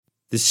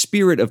The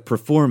spirit of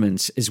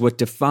performance is what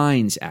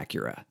defines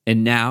Acura,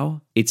 and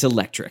now it's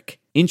electric.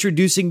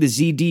 Introducing the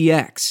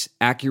ZDX,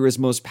 Acura's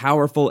most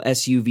powerful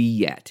SUV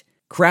yet.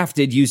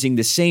 Crafted using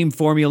the same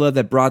formula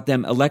that brought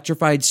them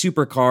electrified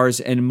supercars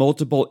and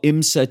multiple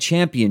IMSA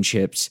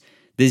championships,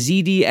 the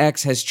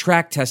ZDX has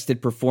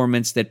track-tested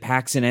performance that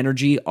packs an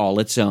energy all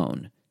its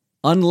own.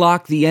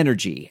 Unlock the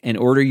energy and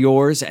order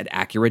yours at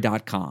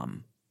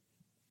Acura.com.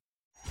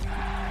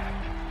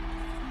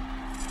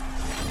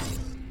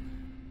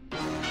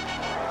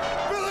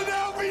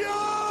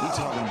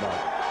 Talking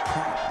about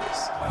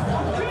practice.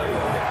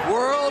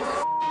 World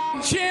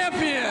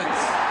champions.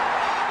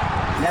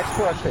 Next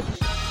question.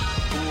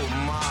 Who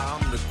am I?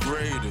 I'm the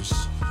greatest.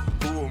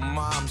 Who am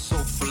I? I'm so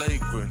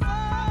flagrant.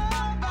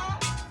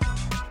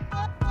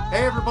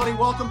 Hey everybody,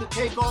 welcome to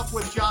Take Off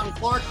with John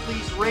Clark.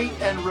 Please rate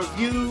and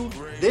review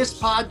this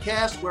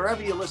podcast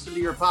wherever you listen to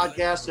your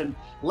podcasts. And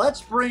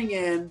let's bring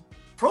in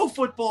Pro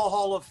Football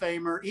Hall of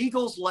Famer,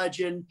 Eagles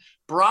legend,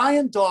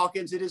 Brian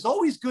Dawkins. It is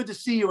always good to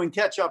see you and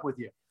catch up with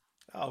you.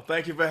 Oh,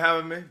 thank you for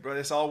having me, bro.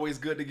 It's always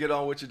good to get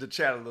on with you to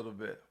chat a little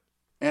bit.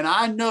 And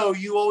I know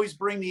you always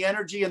bring the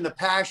energy and the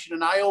passion,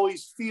 and I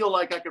always feel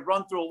like I could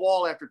run through a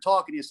wall after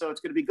talking to you, so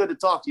it's going to be good to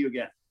talk to you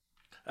again.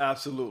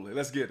 Absolutely.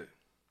 Let's get it.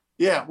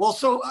 Yeah, well,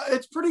 so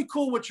it's pretty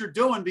cool what you're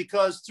doing,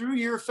 because through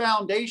your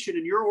foundation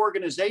and your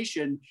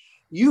organization,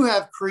 you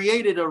have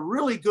created a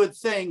really good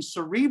thing,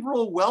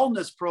 cerebral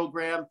wellness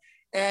program,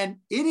 and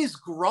it is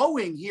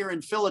growing here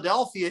in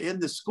Philadelphia in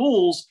the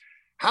schools.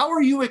 How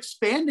are you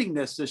expanding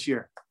this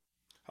year?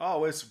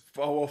 Oh,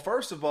 well,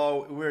 first of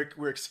all,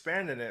 we're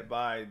expanding it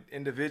by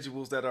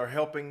individuals that are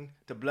helping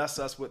to bless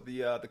us with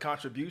the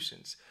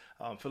contributions.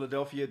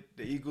 Philadelphia,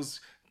 the Eagles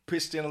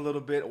pitched in a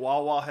little bit.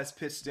 Wawa has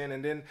pitched in,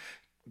 and then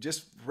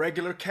just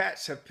regular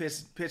cats have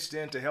pitched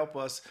in to help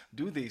us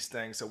do these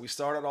things. So we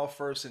started off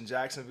first in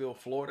Jacksonville,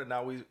 Florida.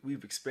 Now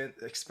we've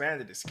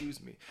expanded,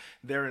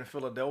 there in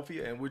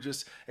Philadelphia, and we're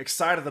just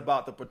excited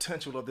about the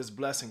potential of this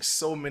blessing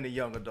so many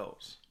young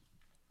adults.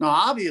 Now,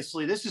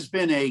 obviously, this has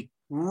been a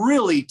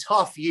really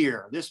tough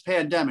year, this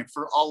pandemic,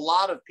 for a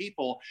lot of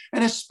people,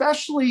 and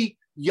especially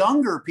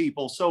younger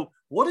people. So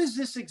what is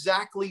this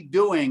exactly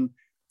doing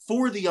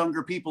for the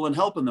younger people and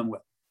helping them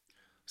with?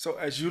 So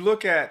as you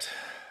look at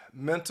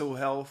mental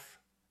health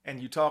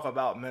and you talk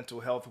about mental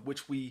health,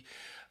 which we,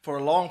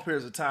 for long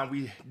periods of time,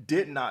 we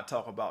did not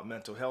talk about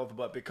mental health,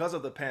 but because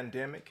of the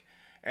pandemic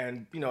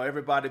and,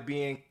 everybody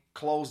being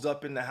closed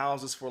up in the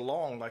houses for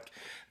long, like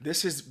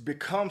this has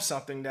become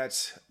something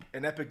that's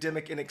an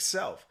epidemic in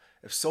itself.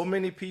 If so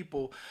many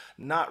people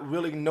not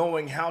really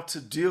knowing how to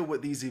deal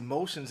with these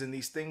emotions and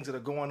these things that are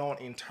going on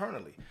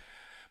internally.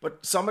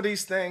 But some of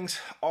these things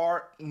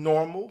are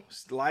normal.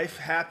 Life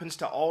happens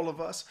to all of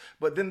us.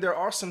 But then there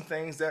are some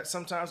things that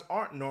sometimes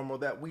aren't normal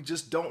that we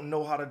just don't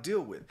know how to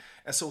deal with.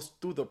 And so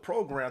through the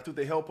program, through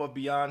the help of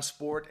Beyond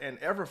Sport and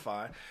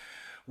Everfi,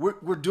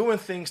 we're doing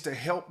things to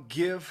help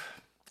give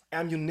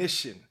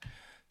ammunition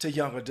to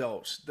young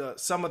adults,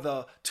 some of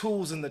the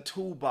tools in the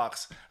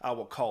toolbox, I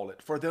will call it,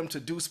 for them to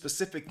do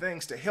specific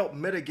things to help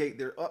mitigate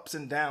their ups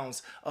and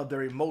downs of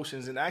their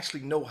emotions and actually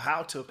know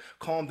how to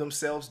calm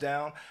themselves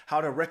down, how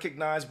to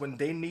recognize when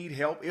they need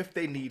help, if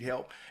they need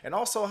help, and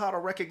also how to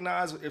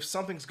recognize if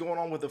something's going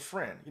on with a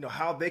friend,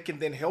 how they can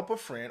then help a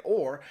friend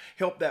or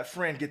help that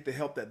friend get the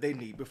help that they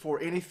need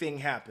before anything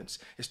happens.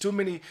 It's too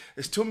many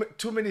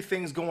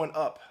things going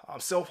up,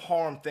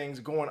 self-harm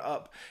things going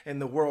up in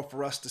the world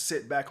for us to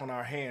sit back on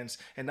our hands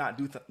and not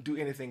do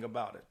anything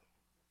about it.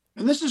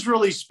 And this is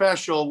really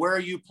special, where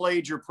you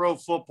played your pro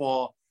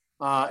football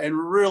and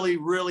really,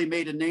 really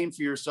made a name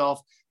for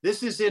yourself.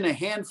 This is in a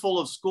handful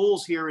of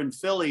schools here in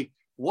Philly.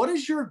 What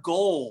is your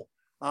goal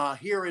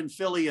here in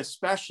Philly,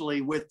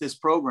 especially with this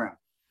program?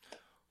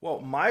 Well,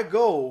 my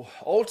goal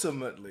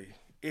ultimately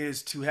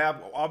is to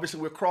have, obviously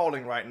we're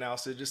crawling right now,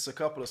 so just a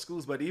couple of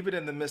schools, but even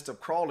in the midst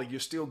of crawling, you're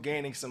still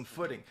gaining some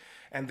footing.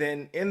 And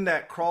then in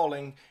that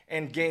crawling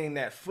and gaining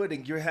that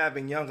footing, you're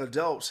having young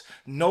adults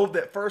know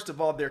that, first of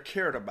all, they're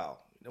cared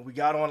about. We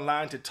got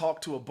online to talk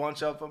to a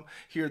bunch of them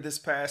here this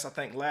past, I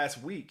think,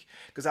 last week,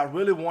 because I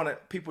really wanted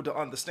people to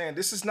understand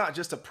this is not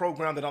just a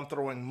program that I'm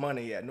throwing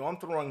money at. No, I'm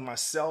throwing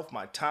myself,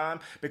 my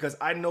time, because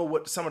I know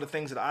what some of the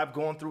things that I've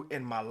gone through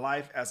in my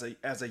life as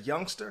a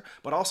youngster,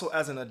 but also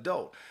as an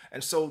adult.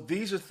 And so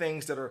these are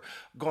things that are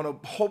going to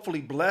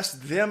hopefully bless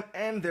them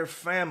and their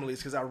families,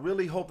 because I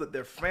really hope that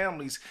their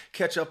families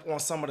catch up on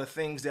some of the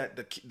things that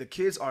the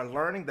kids are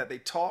learning, that they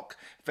talk,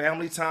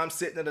 family time,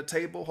 sitting at a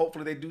table.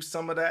 Hopefully they do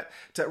some of that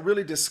to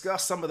really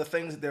discuss some of the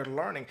things that they're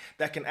learning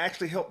that can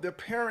actually help their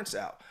parents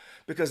out.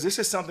 Because this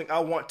is something I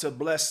want to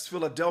bless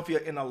Philadelphia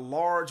in a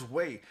large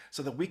way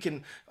so that we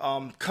can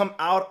come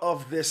out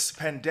of this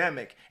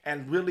pandemic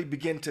and really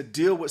begin to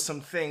deal with some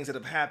things that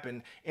have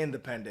happened in the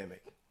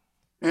pandemic.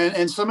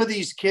 And some of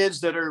these kids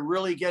that are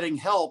really getting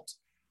helped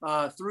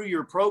through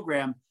your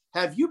program,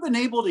 have you been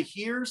able to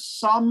hear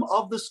some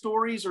of the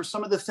stories or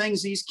some of the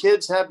things these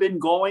kids have been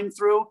going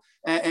through?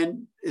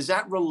 And is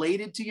that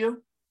related to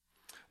you?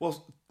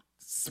 Well,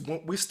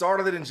 we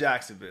started it in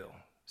Jacksonville.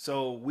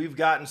 So we've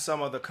gotten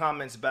some of the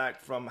comments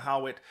back from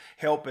how it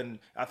helped, and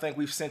I think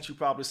we've sent you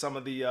probably some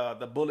of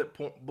the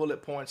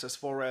bullet points as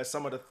far as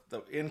some of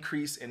the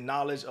increase in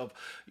knowledge of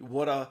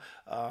what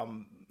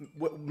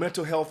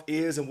mental health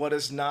is and what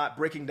it's not,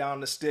 breaking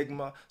down the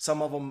stigma.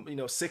 Some of them,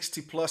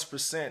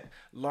 60+%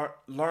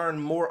 learn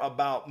more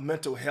about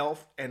mental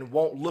health and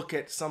won't look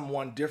at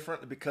someone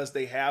different because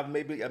they have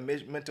maybe a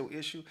mental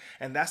issue,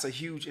 and that's a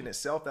huge in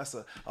itself. That's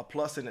a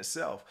plus in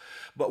itself.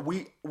 But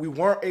we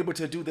weren't able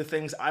to do the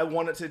things I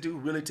wanted to do,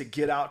 really, to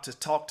get out to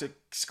talk to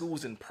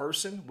schools in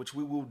person, which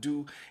we will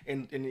do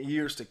in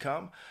years to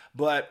come.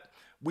 But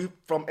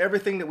from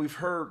everything that we've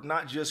heard,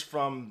 not just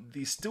from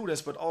the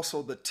students, but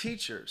also the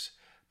teachers,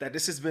 that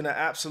this has been an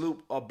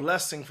absolute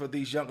blessing for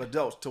these young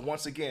adults to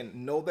once again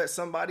know that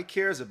somebody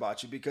cares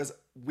about you, because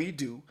we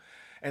do,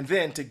 and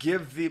then to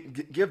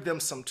give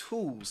them some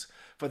tools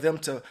for them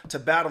to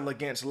battle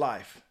against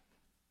life.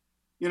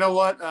 You know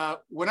what?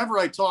 Whenever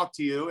I talk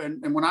to you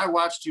and when I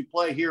watched you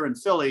play here in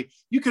Philly,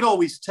 you could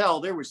always tell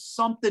there was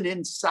something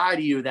inside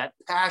of you, that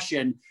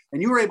passion,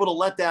 and you were able to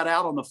let that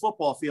out on the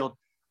football field.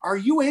 Are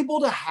you able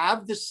to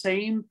have the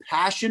same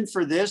passion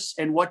for this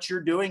and what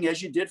you're doing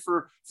as you did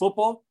for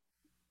football?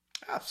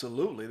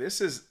 Absolutely. This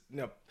is,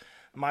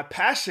 my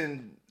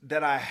passion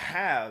that I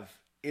have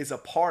is a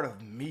part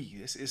of me.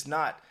 This is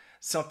not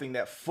something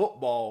that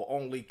football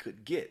only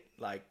could get.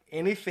 Like,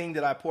 anything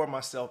that I pour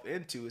myself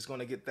into is going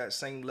to get that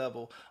same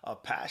level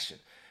of passion.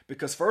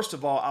 Because first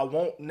of all, I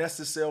won't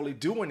necessarily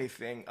do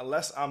anything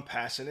unless I'm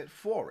passionate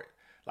for it.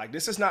 Like,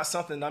 this is not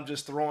something I'm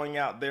just throwing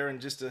out there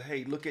and just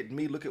hey, look at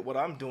me, look at what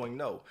I'm doing.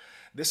 No,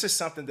 this is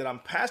something that I'm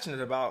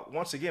passionate about,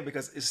 once again,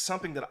 because it's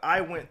something that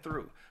I went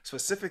through,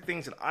 specific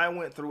things that I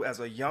went through as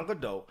a young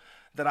adult,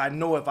 that I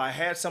know if I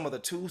had some of the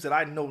tools that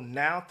I know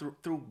now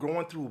through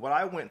going through what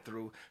I went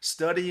through,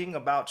 studying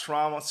about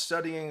trauma,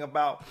 studying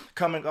about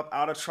coming up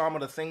out of trauma,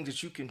 the things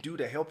that you can do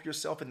to help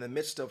yourself in the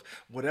midst of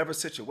whatever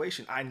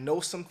situation. I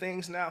know some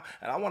things now,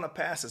 and I want to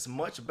pass as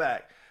much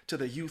back to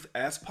the youth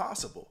as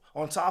possible,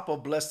 on top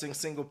of blessing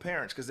single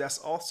parents, because that's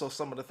also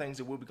some of the things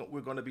that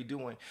we're going to be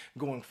doing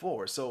going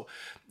forward. So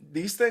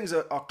these things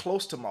are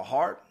close to my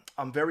heart.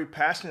 I'm very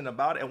passionate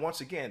about it. And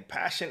once again,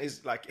 passion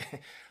is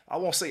like, I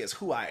won't say it's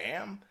who I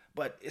am,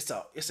 but it's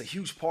a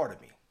huge part of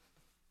me.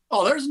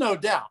 Oh, there's no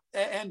doubt.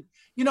 And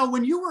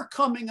when you were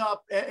coming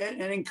up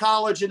and in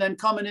college and then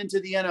coming into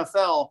the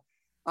NFL,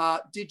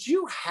 did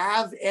you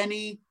have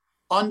any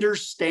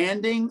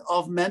understanding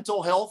of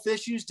mental health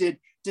issues? Did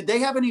they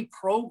have any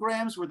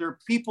programs? Were there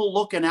people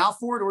looking out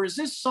for it? Or is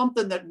this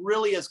something that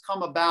really has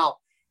come about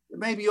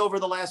maybe over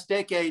the last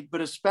decade,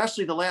 but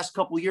especially the last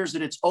couple of years,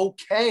 that it's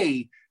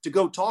okay to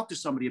go talk to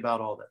somebody about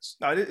all this?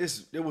 No,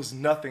 it was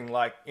nothing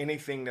like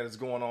anything that is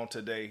going on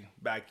today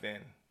back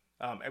then.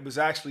 It was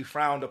actually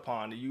frowned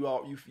upon.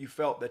 You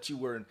felt that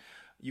you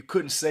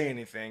couldn't say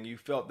anything. You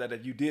felt that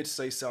if you did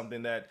say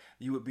something, that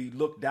you would be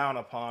looked down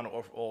upon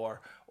or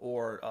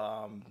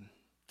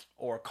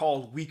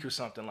called weak or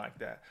something like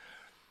that.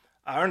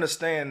 I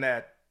understand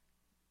that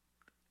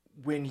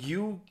when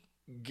you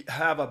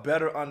have a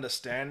better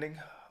understanding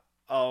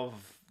of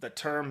the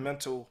term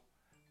mental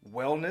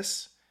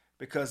wellness,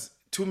 because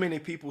too many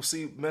people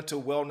see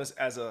mental wellness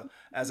as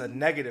a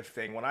negative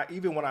thing. When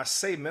I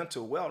say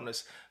mental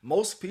wellness,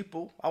 most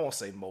people, I won't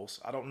say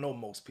most, I don't know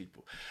most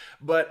people,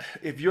 but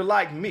if you're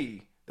like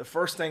me, the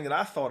first thing that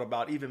I thought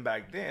about even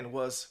back then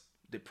was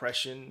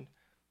depression,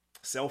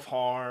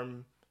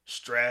 self-harm,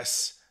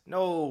 stress.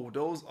 No,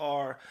 those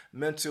are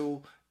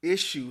mental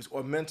issues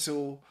or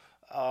mental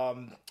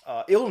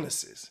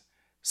illnesses.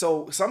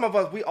 So some of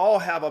us, we all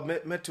have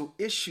mental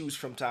issues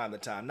from time to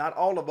time. Not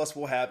all of us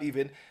will have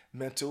even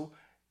mental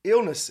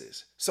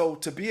illnesses. So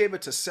to be able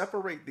to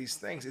separate these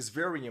things is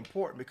very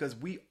important, because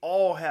we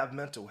all have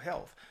mental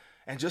health.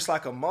 And just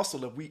like a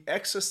muscle, if we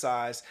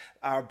exercise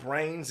our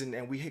brains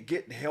and we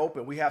get help,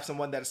 and we have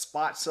someone that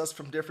spots us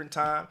from different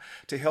time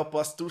to help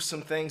us through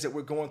some things that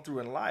we're going through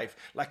in life,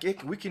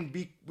 we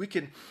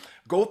can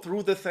go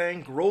through the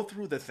thing, grow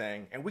through the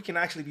thing, and we can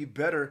actually be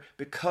better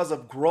because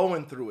of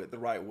growing through it the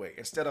right way,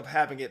 instead of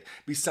having it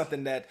be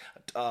something that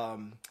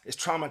is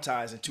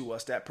traumatizing to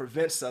us, that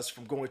prevents us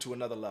from going to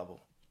another level.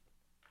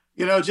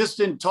 Just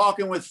in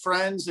talking with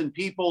friends and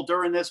people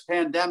during this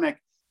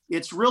pandemic,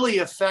 it's really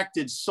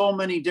affected so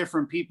many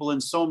different people in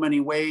so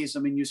many ways. I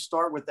mean, you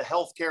start with the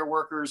healthcare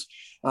workers,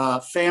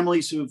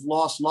 families who've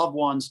lost loved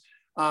ones.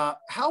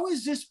 How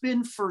has this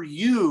been for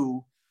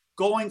you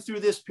going through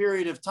this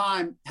period of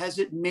time? Has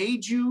it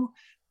made you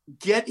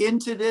get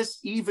into this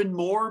even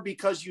more,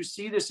 because you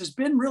see this has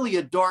been really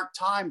a dark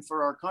time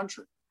for our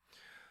country?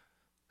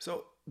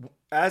 So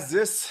as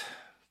this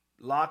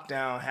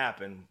lockdown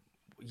happened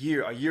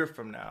a year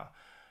from now,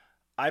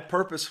 I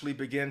purposefully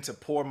began to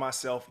pour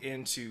myself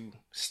into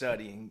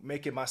studying,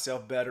 making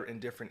myself better in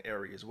different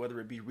areas, whether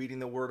it be reading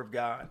the Word of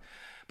God,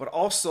 but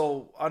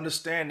also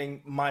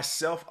understanding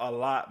myself a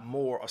lot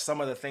more, or some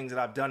of the things that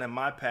I've done in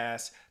my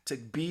past to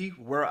be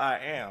where I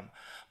am.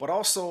 But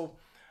also,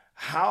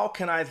 how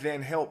can I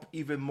then help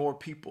even more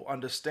people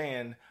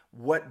understand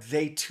what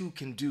they too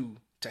can do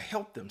to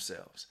help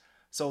themselves?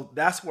 So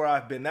that's where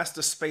I've been. That's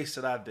the space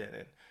that I've been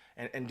in.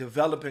 And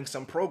developing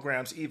some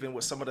programs, even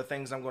with some of the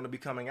things I'm going to be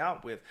coming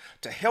out with,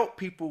 to help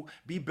people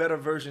be better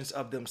versions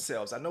of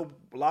themselves. I know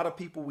a lot of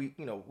people,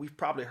 we've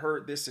probably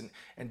heard this in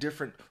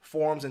different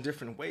forms and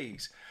different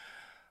ways,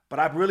 but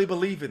I really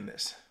believe in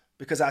this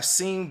because I've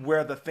seen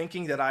where the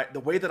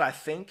way that I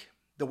think,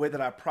 the way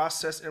that I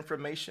process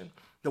information,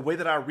 the way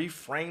that I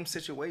reframe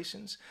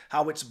situations,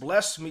 how it's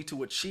blessed me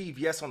to achieve,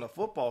 yes, on the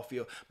football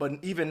field, but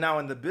even now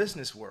in the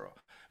business world.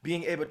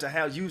 Being able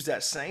to use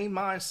that same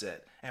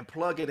mindset and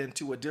plug it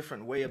into a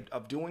different way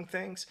of doing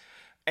things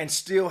and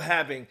still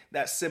having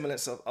that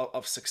semblance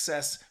of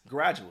success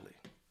gradually.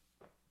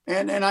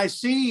 And I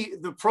see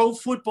the Pro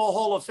Football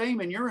Hall of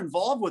Fame, and you're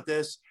involved with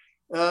this.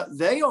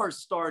 They are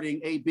starting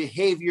a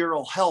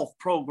behavioral health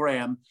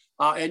program,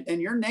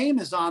 and your name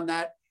is on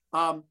that.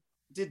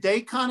 Did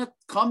they kind of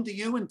come to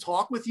you and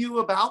talk with you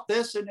about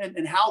this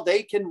and how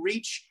they can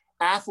reach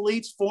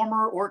athletes,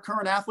 former or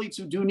current athletes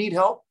who do need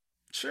help?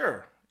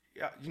 Sure.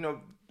 Yeah,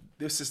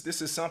 this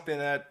is something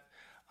that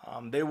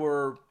they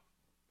were.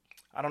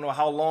 I don't know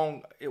how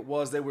long it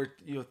was they were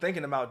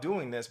thinking about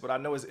doing this, but I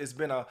know it's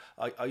been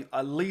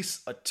at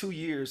least 2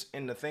 years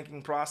in the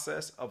thinking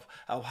process of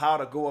how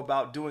to go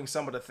about doing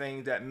some of the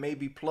things that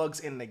maybe plugs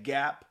in the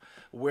gap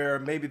where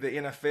maybe the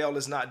NFL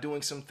is not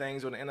doing some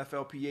things or the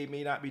NFLPA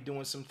may not be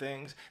doing some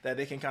things that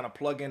they can kind of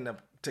plug in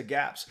to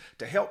gaps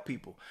to help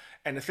people.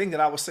 And the thing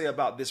that I would say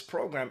about this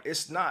program,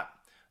 it's not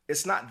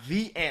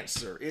the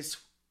answer. It's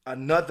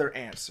another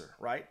answer,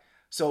 right?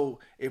 So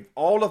if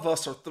all of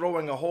us are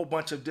throwing a whole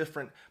bunch of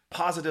different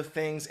positive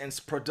things and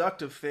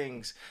productive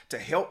things to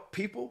help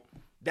people,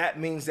 that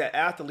means that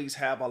athletes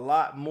have a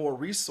lot more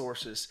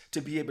resources to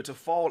be able to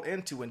fall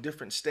into in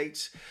different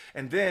states.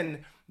 And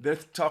then they're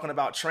talking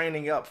about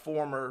training up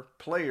former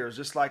players,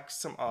 just like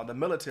the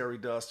military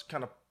does,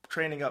 kind of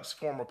training up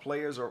former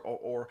players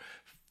or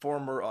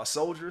former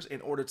soldiers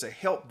in order to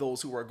help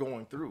those who are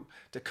going through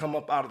to come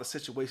up out of the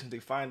situations they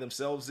find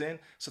themselves in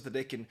so that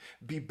they can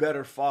be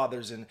better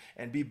fathers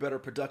and be better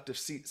productive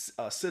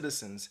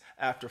citizens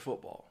after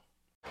football.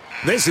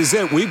 This is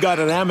it. We've got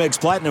an Amex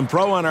Platinum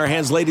Pro on our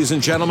hands, ladies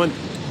and gentlemen.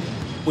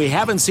 We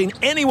haven't seen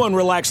anyone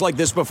relax like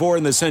this before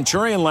in the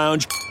Centurion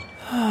Lounge.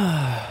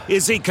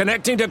 Is he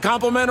connecting to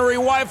complimentary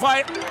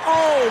Wi-Fi?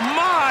 Oh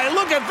my,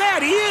 look at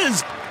that, he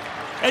is!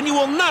 And you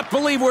will not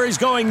believe where he's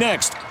going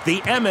next.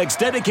 The Amex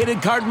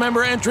dedicated card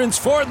member entrance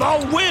for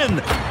the win.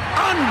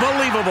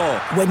 Unbelievable.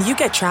 When you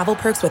get travel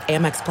perks with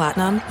Amex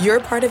Platinum, you're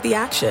part of the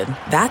action.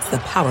 That's the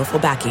powerful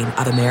backing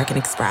of American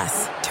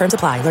Express. Terms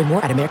apply. Learn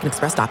more at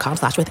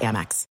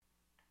americanexpress.com/withAmex.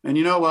 And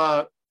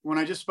when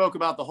I just spoke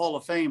about the Hall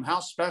of Fame, how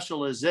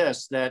special is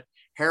this that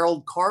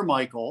Harold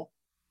Carmichael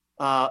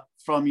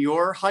from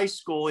your high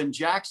school in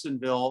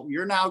Jacksonville,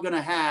 you're now going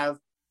to have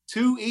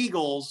 2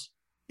 Eagles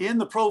in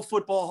the Pro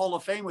Football Hall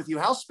of Fame with you.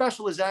 How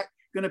special is that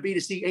going to be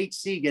to see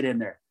HC get in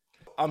there?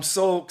 I'm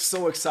so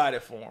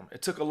excited for him.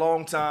 It took a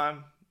long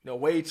time,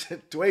 way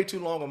too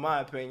long in my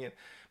opinion,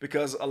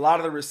 because a lot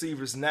of the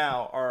receivers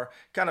now are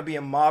kind of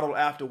being modeled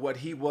after what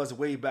he was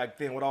way back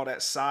then with all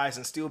that size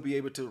and still be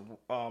able to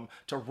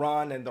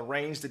run and the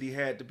range that he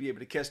had to be able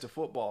to catch the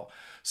football.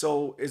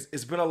 So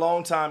it's been a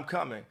long time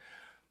coming.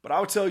 But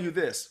I'll tell you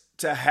this,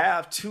 to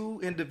have 2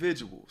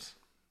 individuals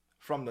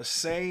from the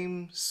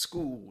same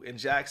school in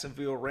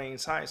Jacksonville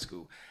Raines High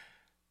School,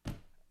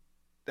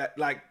 that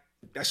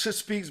should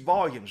speak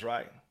volumes,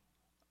 right?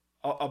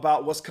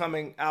 About what's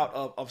coming out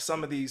of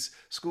some of these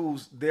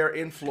schools there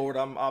in Florida.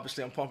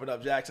 I'm pumping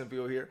up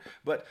Jacksonville here,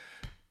 but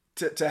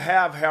to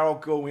have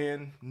Harold go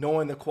in,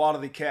 knowing the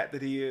quality cat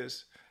that he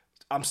is,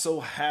 I'm so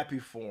happy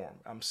for him.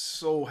 I'm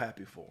so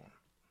happy for him.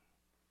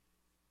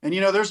 And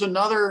there's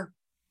another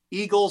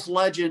Eagles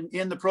legend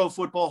in the Pro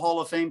Football Hall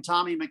of Fame,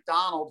 Tommy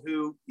McDonald,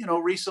 who,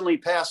 recently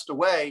passed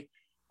away.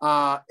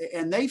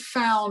 And they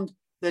found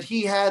that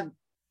he had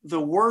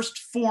the worst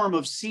form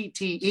of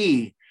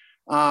CTE.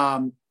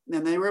 And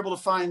they were able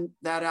to find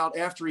that out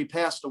after he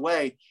passed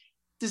away.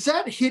 Does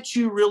that hit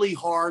you really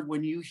hard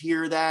when you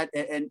hear that?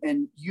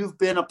 And you've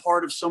been a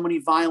part of so many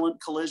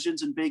violent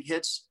collisions and big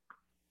hits?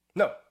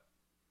 No,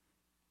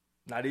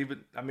 not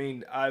even. I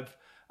mean,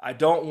 I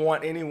don't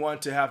want anyone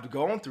to have to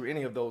go through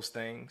any of those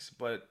things.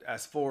 But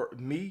as for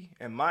me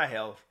and my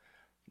health,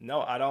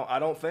 no, I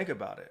don't think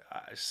about it.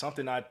 It's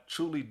something I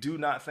truly do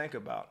not think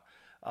about.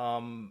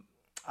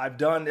 I've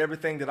done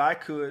everything that I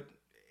could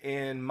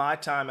in my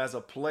time as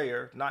a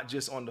player, not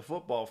just on the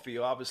football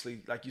field,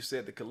 obviously, like you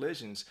said, the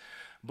collisions,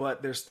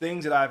 but there's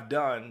things that I've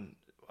done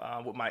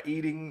with my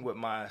eating, with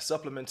my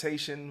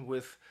supplementation,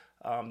 with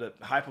the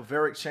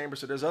hyperbaric chamber.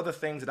 So there's other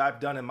things that I've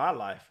done in my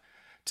life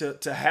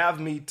to have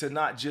me to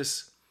not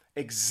just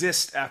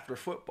exist after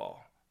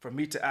football, for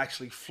me to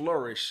actually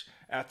flourish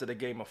after the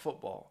game of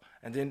football,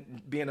 and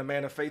then being a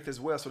man of faith as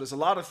well. So there's a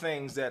lot of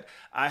things that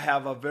I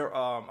have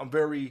I'm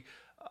very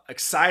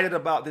excited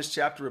about this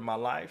chapter in my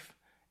life,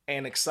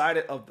 and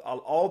excited of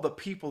all the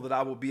people that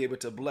I will be able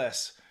to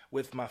bless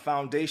with my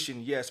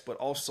foundation, yes, but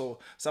also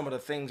some of the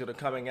things that are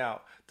coming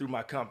out through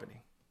my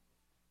company.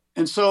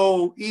 And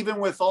so even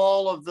with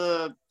all of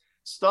the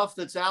stuff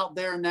that's out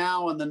there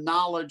now and the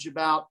knowledge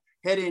about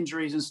head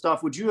injuries and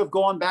stuff, would you have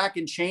gone back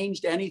and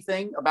changed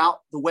anything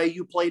about the way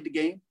you played the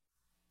game?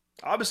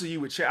 Obviously,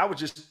 I would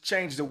just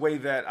change the way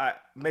that I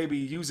maybe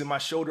using my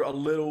shoulder a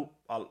little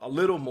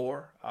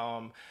more.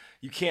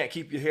 You can't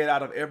keep your head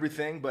out of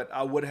everything, but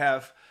I would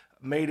have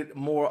made it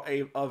more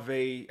of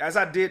a, as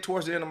I did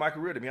towards the end of my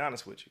career, to be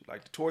honest with you.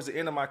 Like towards the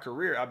end of my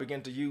career, I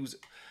began to use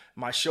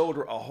my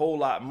shoulder a whole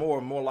lot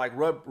more like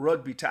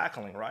rugby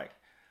tackling, right?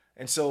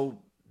 And so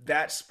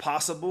that's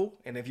possible.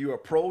 And if you're a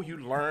pro, you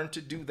learn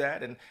to do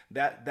that. And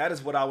that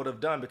is what I would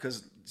have done,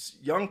 because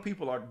young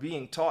people are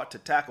being taught to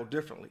tackle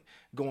differently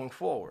going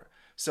forward.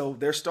 So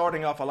they're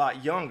starting off a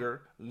lot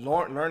younger,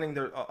 learning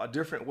a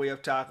different way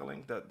of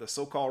tackling, the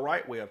so-called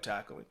right way of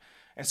tackling.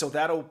 And so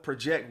that'll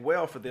project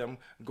well for them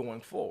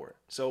going forward.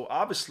 So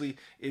obviously,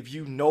 if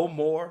you know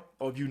more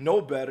or if you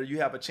know better, you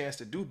have a chance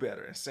to do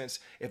better. And since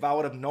if I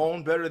would have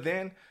known better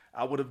then,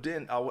 I would have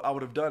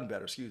done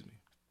better, excuse me.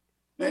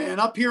 And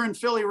up here in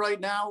Philly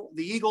right now,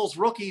 the Eagles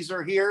rookies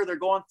are here. They're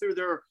going through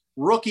their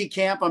rookie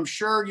camp. I'm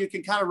sure you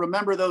can kind of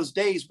remember those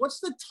days.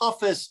 What's the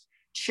toughest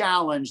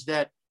challenge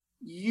that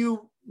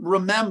you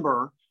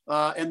remember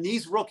and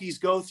these rookies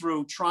go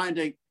through trying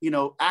to,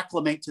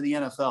 acclimate to the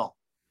NFL?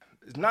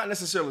 It's not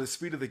necessarily the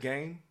speed of the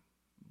game.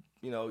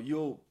 You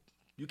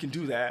can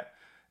do that.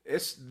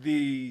 It's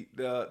the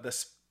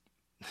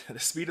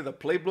speed of the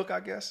playbook, I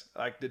guess,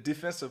 like the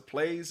defensive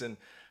plays and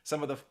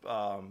some of the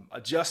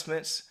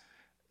adjustments.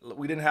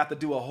 We didn't have to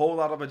do a whole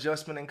lot of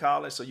adjustment in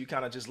college, so you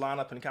kind of just line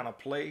up and kind of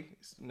play,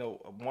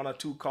 one or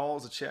two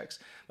calls or checks.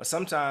 But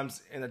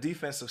sometimes in a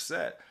defensive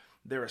set,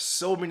 there are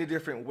so many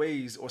different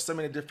ways or so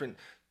many different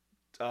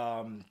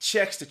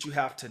checks that you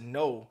have to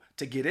know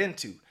to get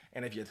into.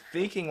 And if you're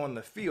thinking on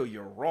the field,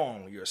 you're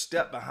wrong. You're a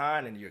step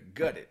behind and you're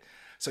gutted.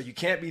 So you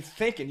can't be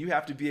thinking. You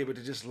have to be able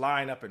to just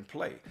line up and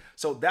play.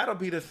 So that'll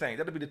be the thing.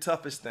 That'll be the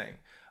toughest thing.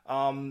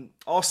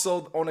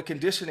 Also, on the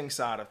conditioning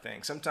side of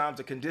things, sometimes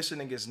the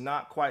conditioning is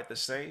not quite the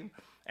same.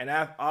 And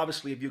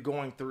obviously, if you're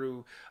going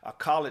through a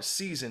college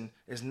season,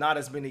 it's not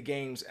as many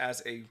games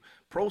as a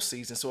pro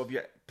season. So if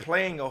you're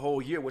playing a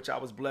whole year, which I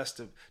was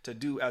blessed to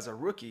do as a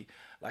rookie,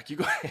 like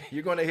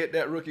you're going to hit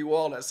that rookie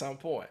wall at some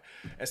point.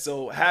 And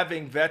so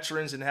having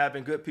veterans and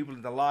having good people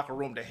in the locker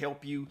room to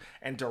help you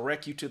and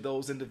direct you to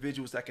those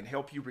individuals that can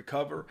help you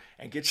recover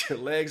and get your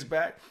legs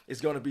back is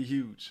going to be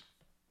huge.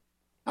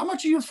 How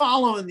much are you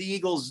following the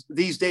Eagles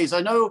these days?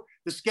 I know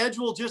the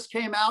schedule just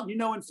came out.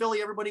 In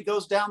Philly, everybody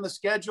goes down the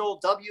schedule,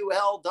 WL,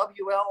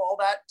 all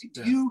that.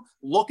 Do you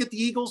look at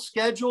the Eagles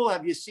schedule?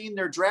 Have you seen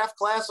their draft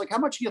class? Like, how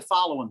much are you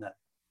following that?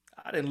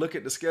 I didn't look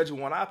at the schedule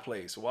when I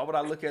played, so why would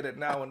I look at it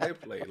now when they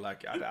play?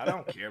 Like, I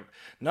don't care.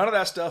 None of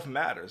that stuff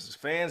matters.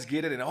 Fans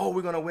get it, and,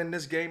 we're going to win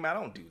this game. I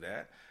don't do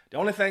that. The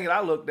only thing that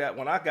I looked at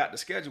when I got the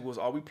schedule was,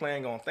 are we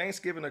playing on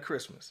Thanksgiving or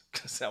Christmas?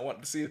 Because I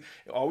wanted to see,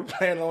 are we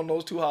playing on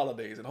those two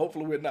holidays? And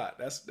hopefully we're not.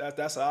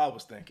 That's how I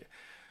was thinking.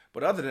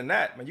 But other than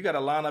that, man, you got to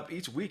line up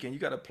each week and you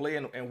got to play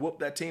and whoop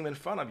that team in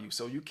front of you.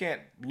 So you can't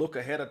look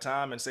ahead of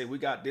time and say, we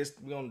got this,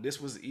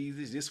 this was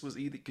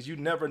easy, because you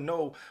never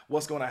know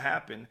what's going to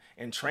happen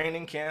in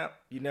training camp.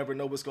 You never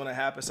know what's going to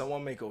happen.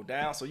 Someone may go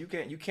down. So you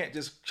can't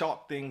just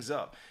chalk things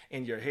up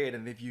in your head.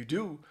 And if you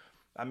do,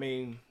 I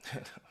mean,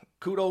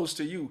 kudos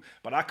to you,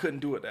 but I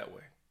couldn't do it that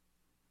way.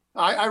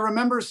 I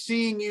remember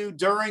seeing you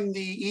during the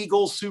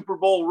Eagles Super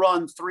Bowl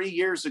run 3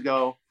 years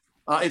ago.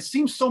 It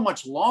seems so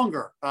much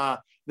longer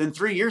than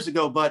 3 years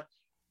ago, but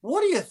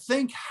what do you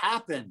think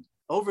happened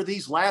over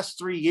these last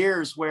 3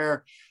 years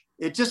where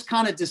it just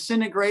kind of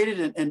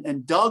disintegrated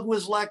and Doug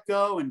was let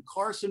go and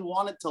Carson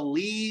wanted to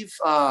leave?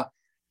 A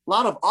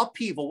lot of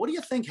upheaval. What do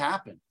you think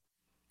happened?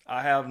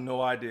 I have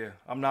no idea.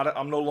 I'm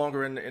no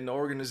longer in the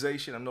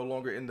organization. I'm no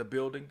longer in the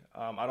building.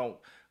 I don't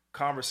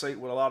conversate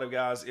with a lot of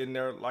guys in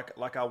there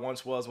like I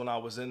once was when I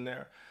was in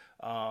there.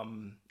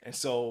 And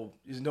so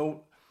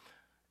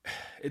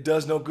it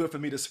does no good for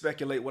me to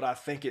speculate what I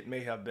think it may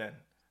have been.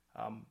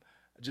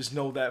 Just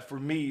know that for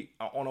me,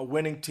 on a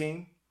winning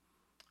team,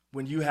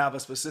 when you have a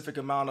specific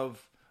amount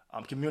of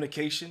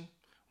communication,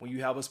 when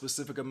you have a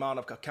specific amount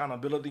of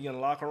accountability in the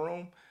locker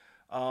room,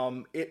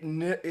 it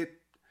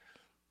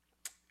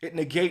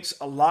negates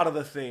a lot of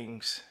the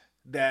things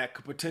that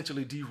could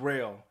potentially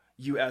derail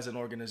you as an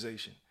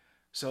organization.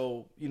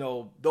 So,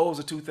 those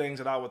are two things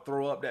that I would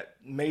throw up that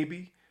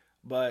maybe,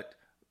 but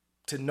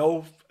to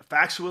know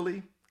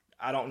factually,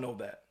 I don't know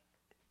that.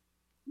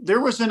 There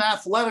was an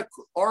athletic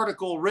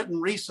article written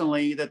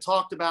recently that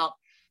talked about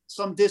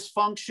some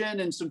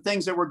dysfunction and some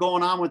things that were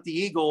going on with the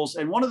Eagles.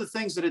 And one of the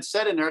things that it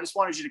said in there, I just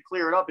wanted you to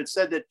clear it up. It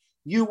said that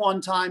you one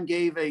time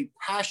gave a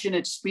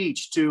passionate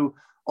speech to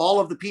all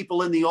of the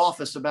people in the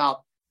office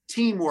about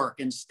teamwork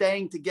and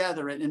staying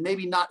together and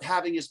maybe not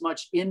having as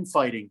much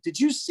infighting. Did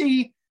you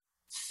see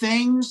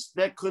things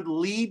that could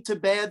lead to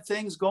bad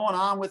things going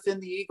on within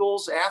the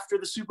Eagles after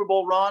the Super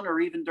Bowl run or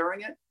even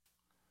during it?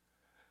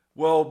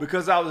 Well,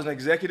 because I was an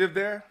executive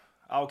there,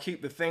 I'll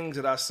keep the things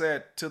that I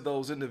said to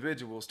those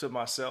individuals to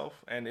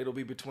myself, and it'll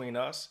be between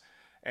us.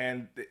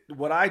 And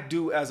what I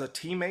do as a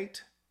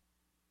teammate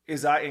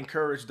is I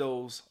encourage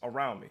those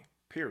around me,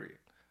 period.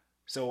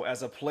 So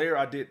as a player,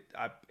 I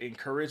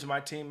encouraged my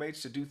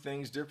teammates to do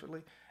things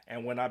differently.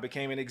 And when I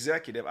became an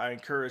executive, I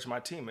encouraged my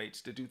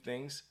teammates to do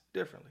things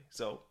differently.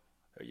 So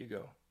there you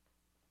go.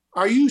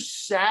 Are you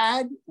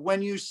sad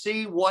when you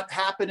see what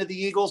happened to the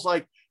Eagles?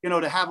 Like,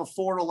 to have a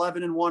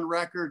 4-11-1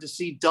 record, to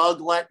see Doug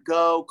let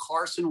go,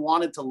 Carson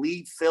wanted to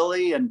leave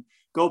Philly and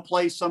go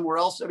play somewhere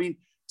else. I mean,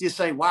 do you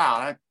say,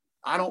 wow,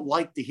 I don't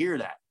like to hear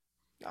that?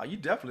 No, you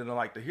definitely don't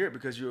like to hear it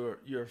because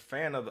you're a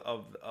fan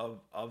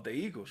of the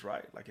Eagles,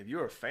 right? Like if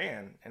you're a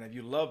fan and if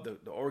you love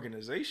the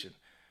organization,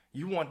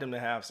 you want them to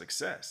have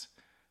success.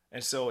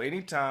 And so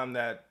anytime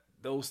that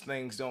those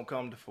things don't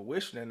come to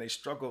fruition and they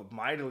struggle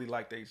mightily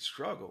like they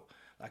struggle,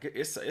 like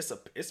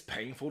it's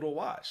painful to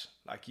watch.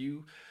 Like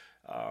you,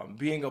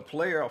 being a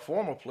player, a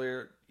former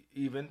player,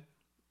 even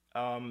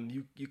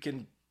you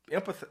can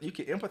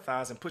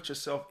empathize and put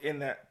yourself in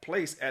that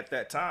place at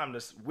that time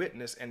to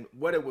witness and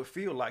what it would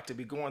feel like to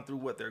be going through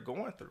what they're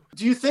going through.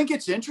 Do you think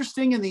it's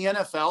interesting in the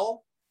NFL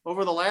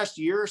over the last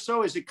year or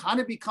so? Is it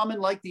kind of becoming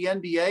like the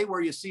NBA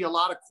where you see a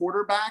lot of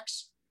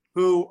quarterbacks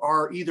who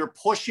are either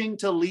pushing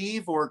to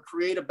leave or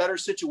create a better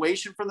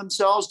situation for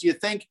themselves? Do you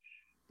think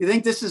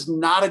this is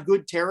not a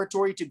good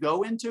territory to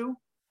go into?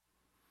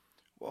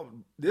 Well,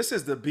 this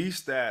is the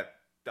beast that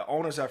the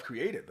owners have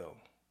created, though.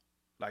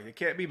 Like, it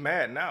can't be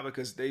mad now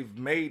because they've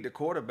made the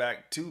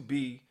quarterback to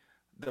be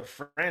the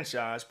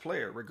franchise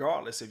player,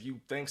 regardless if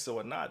you think so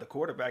or not. The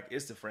quarterback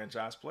is the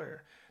franchise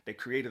player. They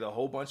created a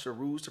whole bunch of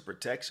rules to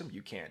protect him.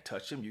 You can't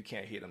touch him. You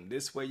can't hit him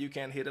this way. You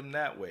can't hit him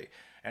that way.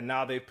 And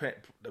now they're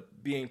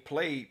being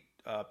paid,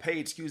 and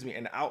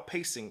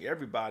outpacing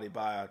everybody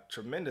by a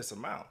tremendous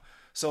amount.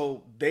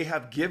 So they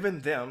have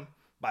given them,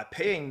 by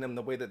paying them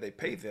the way that they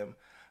pay them,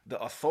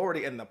 the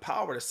authority and the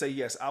power to say,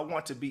 yes, I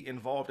want to be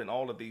involved in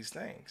all of these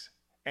things.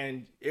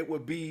 And it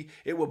would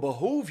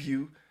behoove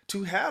you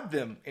to have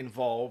them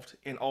involved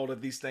in all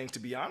of these things, to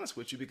be honest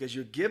with you, because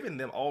you're giving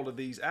them all of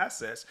these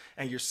assets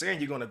and you're saying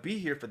you're going to be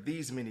here for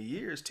these many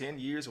years, 10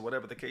 years or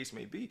whatever the case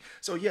may be.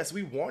 So yes,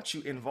 we want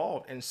you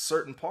involved in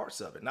certain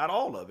parts of it, not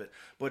all of it,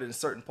 but in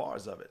certain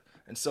parts of it.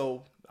 And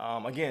so,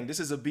 again, this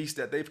is a beast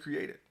that they've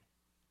created.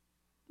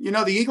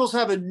 The Eagles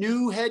have a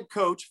new head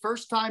coach,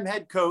 first-time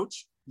head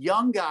coach,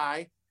 young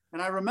guy.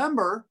 And I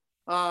remember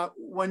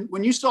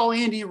when you saw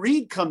Andy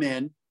Reid come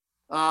in,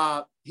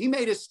 he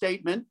made a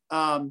statement,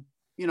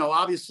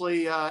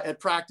 obviously at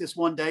practice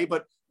one day.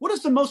 But what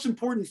is the most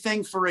important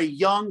thing for a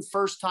young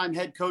first-time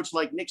head coach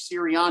like Nick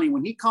Sirianni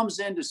when he comes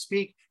in to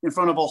speak in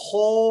front of a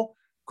whole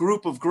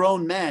group of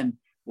grown men?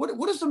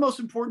 What is the most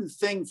important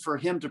thing for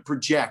him to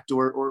project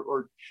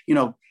or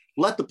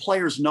let the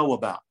players know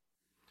about?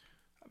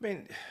 I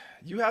mean,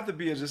 you have to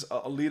be just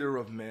a leader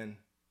of men,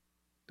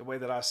 the way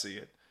that I see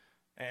it.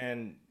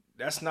 And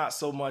that's not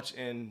so much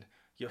in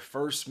your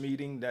first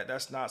meeting,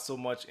 that's not so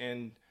much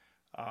in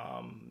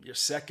your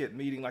second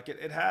meeting. Like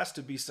it has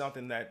to be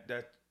something that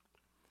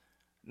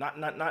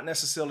not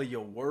necessarily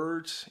your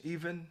words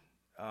even.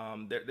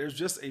 There's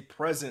just a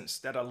presence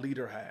that a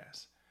leader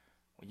has.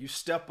 When you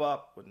step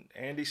up, when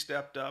Andy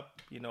stepped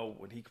up,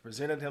 when he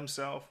presented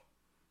himself,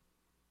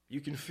 you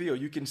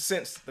can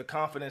sense the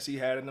confidence he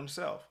had in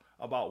himself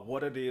about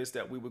what it is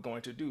that we were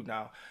going to do.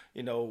 Now,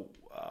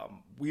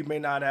 we may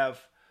not have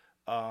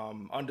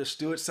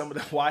understood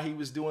why he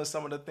was doing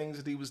some of the things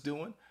that he was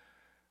doing,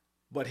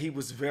 but he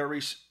was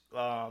very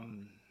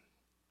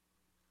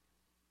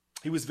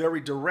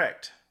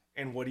direct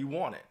in what he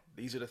wanted.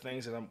 These are the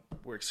things that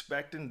we're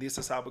expecting. This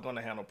is how we're going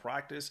to handle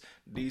practice.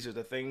 These are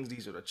the things,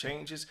 these are the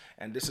changes,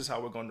 and this is how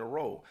we're going to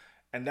roll.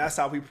 And that's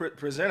how he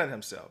presented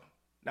himself.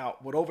 Now,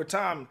 but over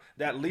time,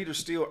 that leader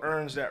still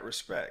earns that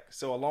respect.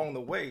 So along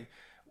the way,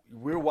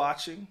 we're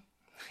watching,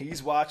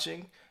 he's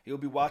watching, they'll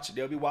be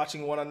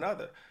watching one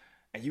another.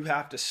 And you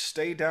have to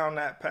stay down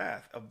that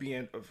path of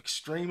being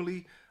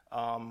extremely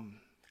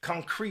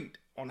concrete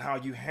on how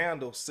you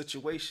handle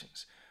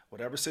situations.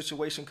 Whatever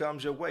situation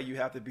comes your way, you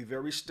have to be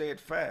very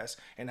steadfast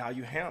in how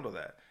you handle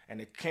that. And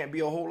it can't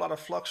be a whole lot of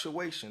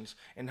fluctuations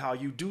in how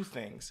you do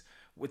things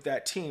with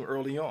that team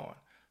early on.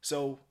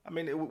 So, I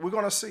mean, we're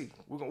going to see.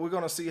 We're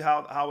going to see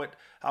how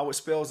it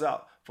spells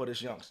out for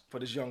this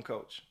young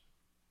coach.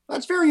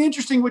 That's very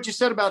interesting what you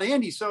said about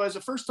Andy. So as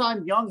a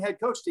first-time young head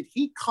coach, did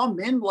he come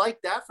in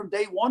like that from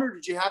day one, or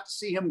did you have to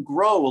see him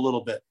grow a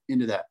little bit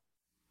into that?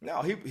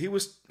 No, he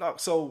was.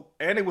 So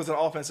Andy was an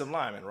offensive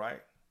lineman,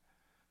 right?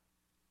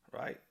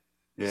 Right.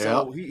 Yeah.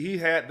 So he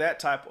had that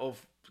type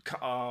of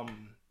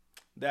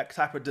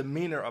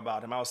demeanor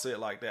about him. I'll say it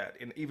like that.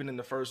 And even in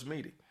the first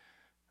meeting,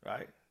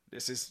 right?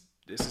 This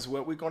is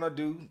what we're gonna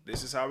do.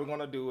 This is how we're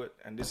gonna do it,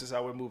 and this is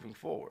how we're moving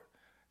forward.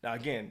 Now,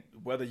 again,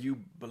 whether you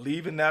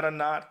believe in that or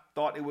not,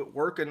 thought it would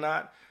work or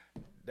not,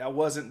 that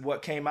wasn't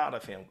what came out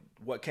of him.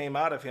 What came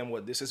out of him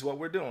was, this is what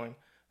we're doing.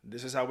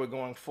 This is how we're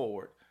going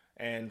forward.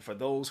 And for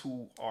those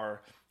who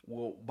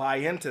will buy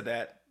into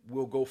that,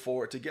 we'll go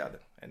forward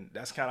together. And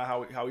that's kind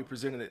of how he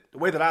presented it, the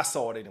way that I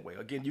saw it anyway.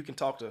 Again, you can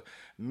talk to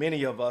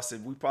many of us,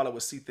 and we probably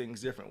would see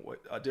things different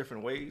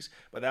ways,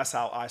 but that's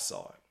how I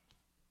saw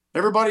it.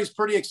 Everybody's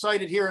pretty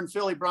excited here in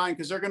Philly, Brian,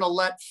 because they're going to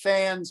let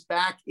fans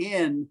back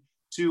in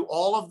to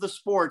all of the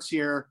sports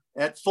here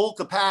at full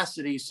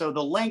capacity. So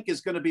the link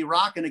is going to be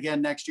rocking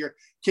again next year.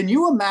 Can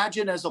you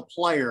imagine as a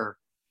player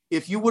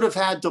if you would have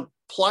had to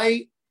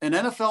play an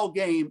NFL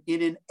game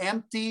in an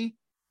empty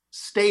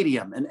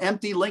stadium, an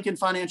empty Lincoln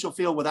Financial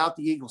Field without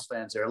the Eagles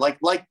fans there, like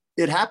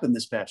it happened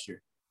this past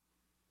year?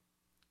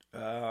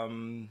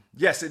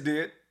 Yes, it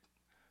did.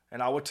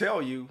 And I will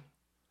tell you,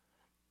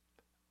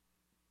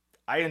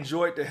 I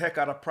enjoyed the heck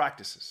out of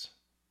practices.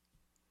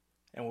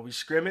 And when we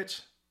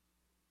scrimmage,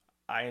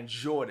 I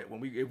enjoyed it.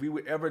 If we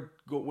would ever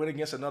win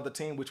against another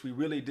team, which we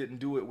really didn't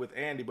do it with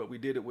Andy, but we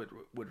did it with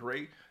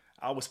Ray,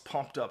 I was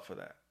pumped up for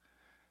that.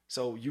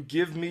 So you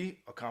give me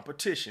a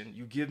competition,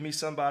 you give me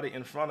somebody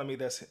in front of me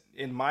that's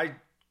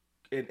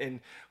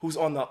in who's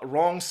on the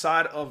wrong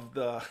side of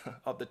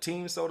the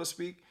team, so to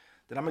speak,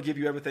 then I'm gonna give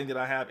you everything that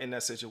I have in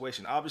that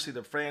situation. Obviously,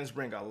 the fans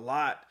bring a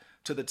lot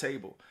to the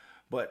table,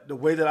 but the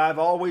way that I've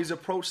always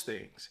approached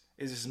things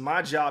is it's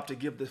my job to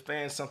give the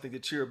fans something to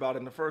cheer about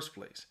in the first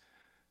place.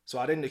 So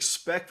I didn't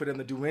expect for them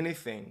to do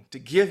anything, to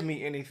give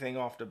me anything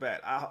off the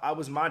bat. I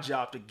was my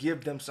job to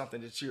give them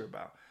something to cheer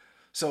about.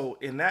 So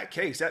in that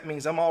case, that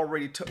means I'm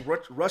already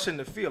rushing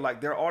the field like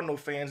there are no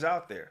fans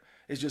out there.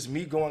 It's just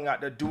me going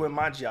out there doing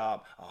my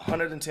job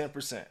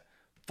 110%,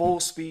 full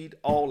speed,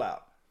 all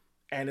out.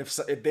 And if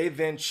they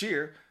then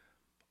cheer,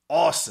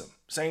 awesome.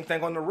 Same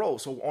thing on the road.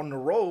 So on the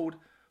road,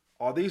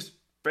 are these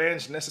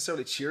fans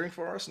necessarily cheering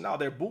for us? No,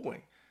 they're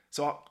booing.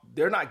 So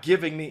they're not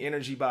giving me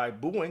energy by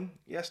booing.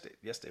 Yes,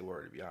 they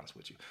were, to be honest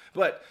with you.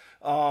 But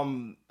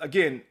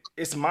again,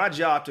 it's my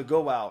job to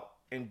go out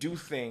and do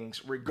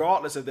things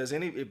regardless if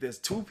there's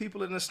 2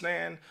 people in the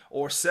stand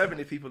or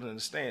 70 people in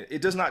the stand.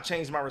 It does not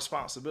change my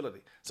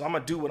responsibility. So I'm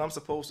gonna do what I'm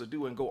supposed to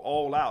do and go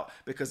all out,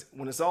 because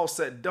when it's all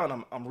said and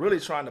done, I'm really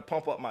trying to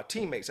pump up my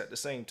teammates at the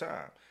same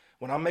time.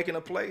 When I'm making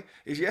a play,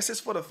 it's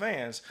for the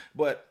fans,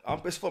 but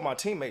it's for my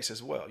teammates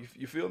as well.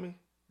 You feel me?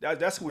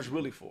 That's who it's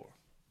really for.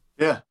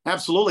 Yeah,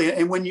 absolutely.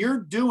 And when you're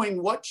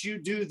doing what you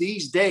do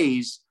these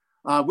days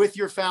with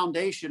your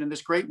foundation and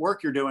this great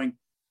work you're doing,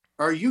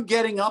 are you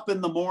getting up in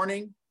the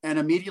morning and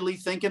immediately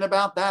thinking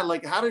about that?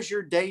 Like, how does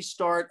your day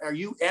start? Are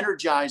you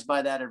energized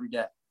by that every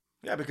day?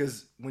 Yeah,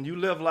 because when you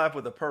live life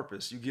with a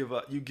purpose, you get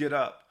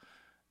up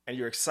and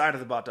you're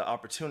excited about the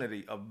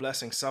opportunity of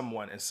blessing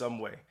someone in some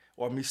way,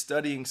 or me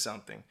studying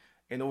something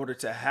in order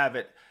to have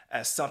it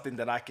as something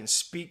that I can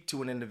speak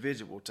to an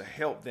individual to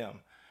help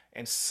them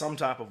in some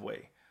type of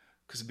way.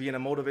 Because being a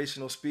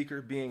motivational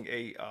speaker, being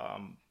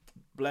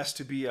blessed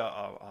to be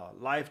a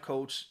life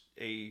coach,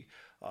 a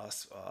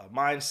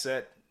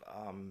mindset,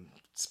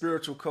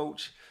 spiritual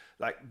coach,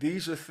 like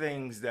these are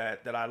things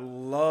that I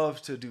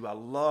love to do. I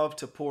love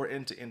to pour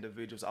into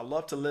individuals. I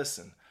love to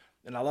listen,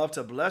 and I love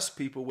to bless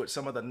people with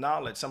some of the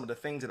knowledge, some of the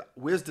things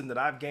wisdom that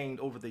I've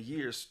gained over the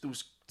years through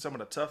some of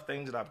the tough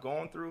things that I've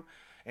gone through,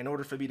 in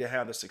order for me to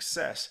have the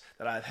success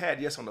that I've had,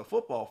 yes, on the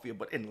football field,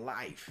 but in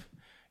life.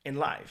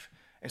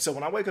 And so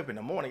when I wake up in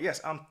the morning, yes,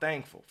 I'm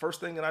thankful.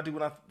 First thing that I do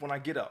when I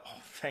get up,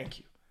 oh, thank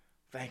you.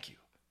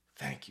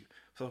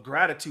 So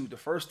gratitude, the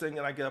first thing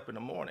that I get up in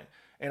the morning.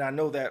 And I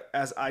know that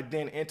as I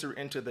then enter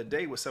into the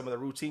day with some of the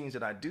routines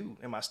that I do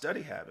in my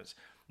study habits,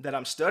 that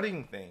I'm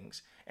studying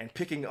things and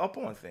picking up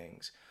on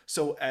things.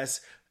 So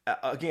as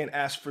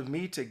for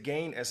me to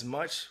gain as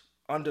much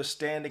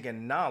understanding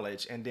and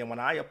knowledge, and then when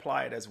I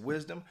apply it as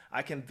wisdom,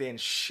 I can then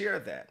share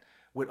that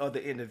with other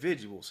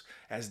individuals,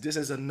 as this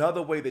is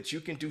another way that you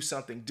can do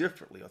something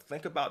differently or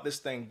think about this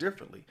thing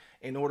differently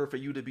in order for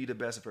you to be the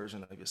best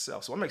version of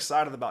yourself. So I'm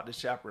excited about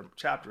this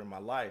chapter in my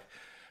life,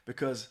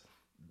 because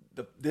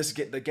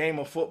the game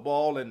of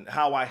football and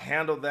how I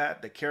handle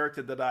that, the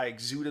character that I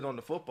exuded on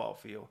the football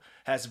field,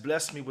 has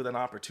blessed me with an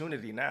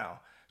opportunity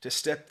now to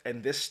step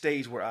in this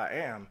stage where I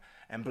am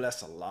and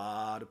bless a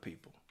lot of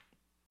people.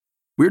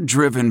 We're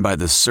driven by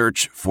the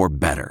search for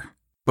better.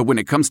 But when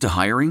it comes to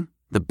hiring,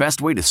 the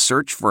best way to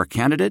search for a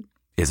candidate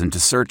isn't to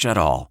search at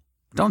all.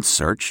 Don't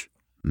search,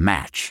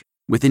 match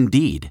with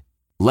Indeed.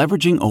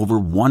 Leveraging over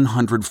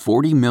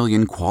 140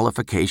 million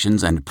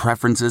qualifications and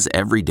preferences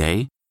every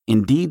day,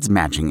 Indeed's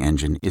matching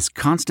engine is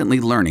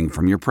constantly learning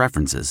from your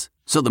preferences.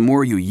 So the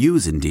more you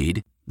use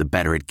Indeed, the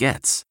better it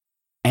gets.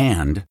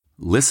 And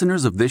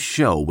listeners of this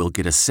show will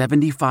get a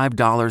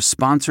 $75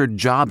 sponsored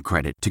job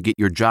credit to get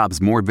your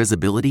jobs more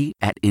visibility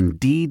at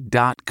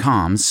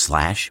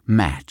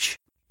Indeed.com/match.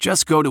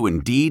 Just go to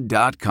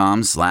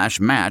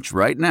Indeed.com/match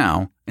right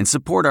now and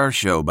support our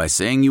show by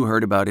saying you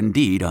heard about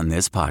Indeed on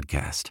this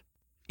podcast.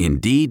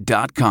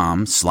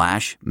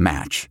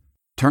 Indeed.com/match.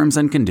 Terms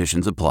and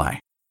conditions apply.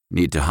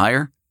 Need to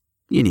hire?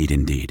 You need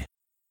Indeed.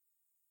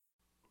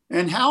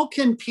 And how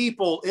can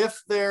people,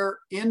 if they're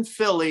in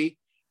Philly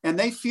and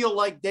they feel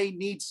like they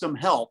need some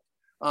help,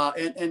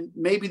 and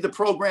maybe the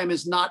program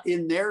is not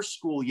in their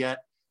school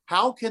yet,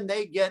 how can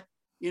they get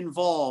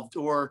involved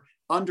or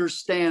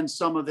understand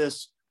some of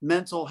this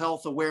mental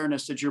health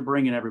awareness that you're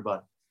bringing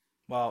everybody?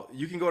 Well,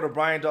 you can go to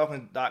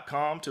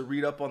briandawkins.com to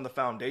read up on the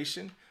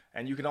foundation,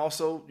 and you can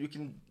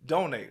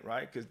donate,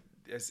 right? Because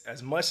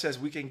as much as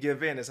we can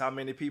give in is how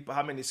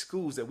many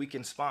schools that we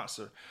can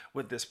sponsor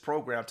with this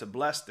program to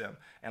bless them.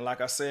 And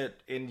like I said,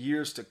 in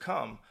years to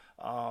come,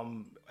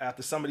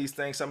 after some of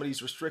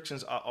these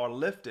restrictions are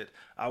lifted,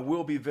 I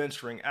will be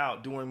venturing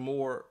out, doing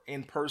more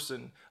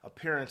in-person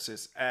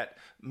appearances at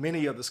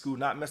many of the schools,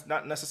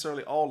 not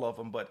necessarily all of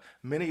them, but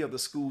many of the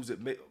schools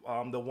that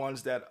the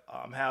ones that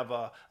have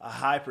a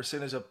high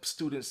percentage of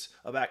students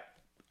of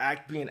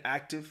being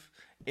active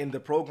in the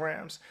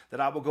programs,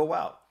 that I will go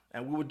out.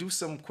 And we will do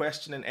some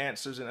question and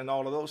answers and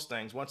all of those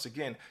things, once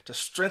again, to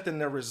strengthen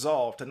their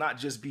resolve to not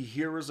just be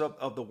hearers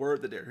of the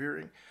word that they're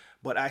hearing,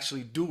 but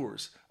actually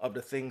doers of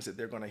the things that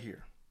they're going to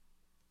hear.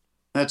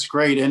 That's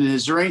great. And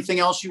is there anything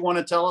else you want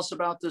to tell us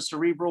about the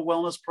Cerebral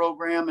Wellness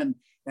Program? And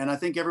I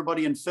think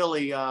everybody in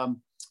Philly,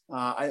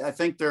 I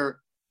think they're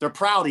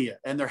proud of you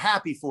and they're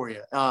happy for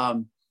you.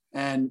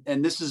 And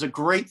this is a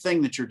great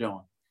thing that you're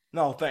doing.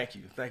 No, thank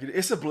you. Thank you.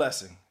 It's a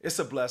blessing. It's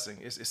a blessing.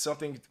 It's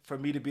something for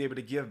me to be able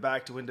to give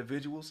back to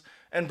individuals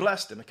and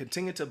bless them and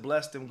continue to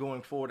bless them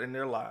going forward in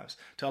their lives,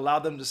 to allow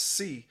them to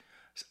see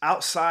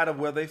outside of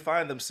where they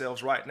find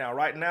themselves right now.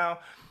 Right now,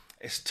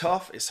 it's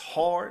tough, it's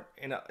hard,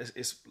 and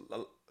it's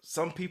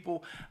some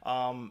people,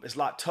 it's a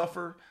lot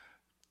tougher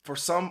for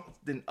some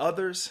than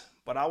others.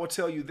 But I will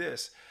tell you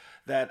this,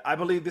 that I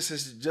believe this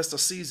is just a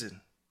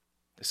season.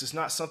 This is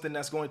not something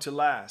that's going to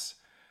last.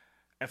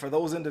 And for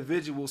those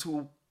individuals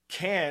who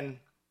can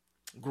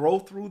grow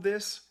through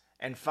this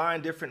and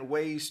find different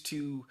ways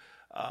to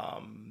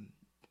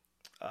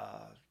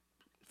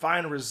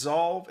find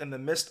resolve in the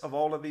midst of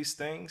all of these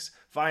things,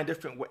 find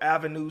different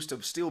avenues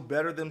to still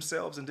better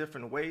themselves in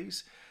different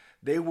ways,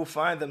 they will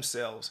find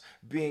themselves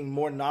being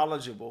more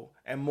knowledgeable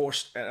and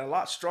a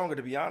lot stronger,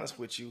 to be honest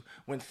with you,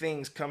 when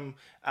things come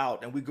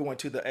out and we go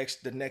into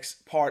the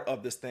next part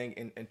of this thing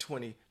in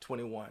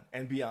 2021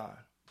 and beyond.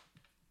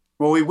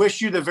 Well, we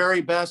wish you the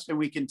very best, and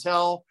we can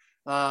tell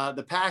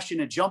the passion,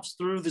 it jumps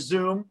through the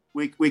Zoom.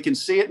 We can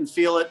see it and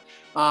feel it.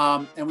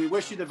 And we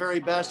wish you the very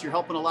best. You're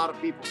helping a lot of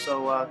people.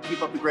 So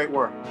keep up the great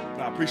work.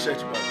 I appreciate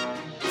you, brother.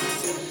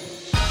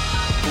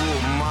 Who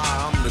am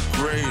I? I'm the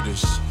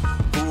greatest.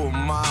 Who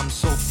am I? I'm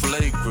so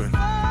flagrant.